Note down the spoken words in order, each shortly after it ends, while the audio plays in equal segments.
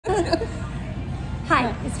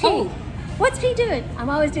Hi, it's P. Oh. What's P doing? I'm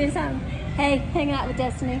always doing something. Hey, hanging out with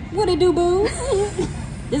Destiny. What it do, boo?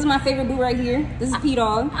 This is my favorite boo right here. This is P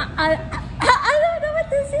Dog. I don't know what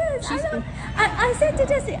this is. I said to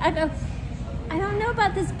Destiny, I don't know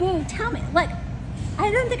about this boo. Tell me. Like, I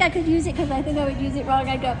don't think I could use it because I think I would use it wrong.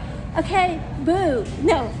 I'd go, okay, boo.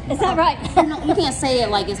 No, it's not right. No, you can't say it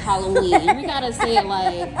like it's Halloween. You gotta say it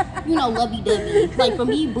like, you know, lovey-dovey. Like for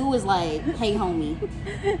me, boo is like, hey, homie.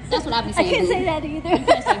 That's what I be saying. I can't boo. say that either.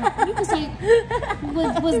 You can say,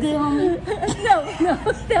 what's good, homie? No.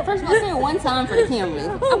 First of all, say it one time for the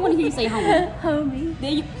camera. I want to hear you say homie. Homie.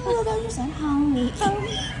 There you go. You said homie.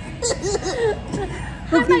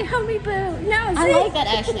 Hi, my homie boo. No, I like that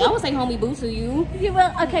actually. I would say homie boo to you. You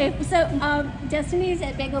will. Okay, so Destiny's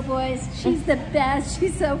at Bagel Boys. She's the best.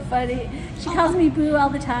 She's so funny. She calls me boo all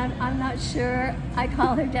the time. I'm not sure. I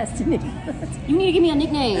call her Destiny. You need to give me a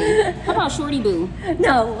nickname. How about Shorty Boo?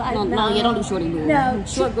 No, No, you don't do Shorty Boo. No,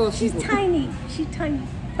 Short girl. She's tiny. She's tiny,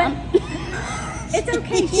 but it's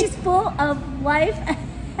okay. She's full of life.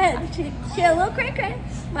 And she's a little cray-cray.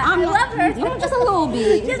 But I love her. You know, just a little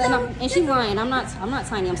bit. Just and she's lying. I'm not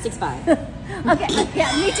tiny. I'm 6'5". Okay.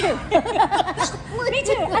 Yeah, me too. Me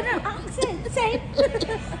too. I don't know. Same.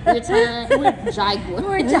 We're gigor.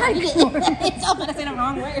 We're gigor. I'm gonna say the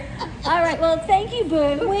wrong word. All right. Well, thank you,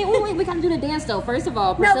 boo. Wait. We gotta do the dance though. First of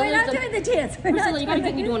all, No, we're not doing the dance. Priscilla, you gotta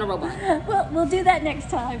get me doing a robot. We'll do that next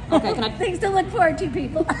time. Okay. Can I? Things to look forward to,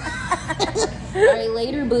 people. All right.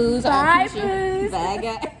 Later, boos. Bye, boos. Bye,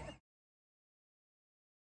 guys.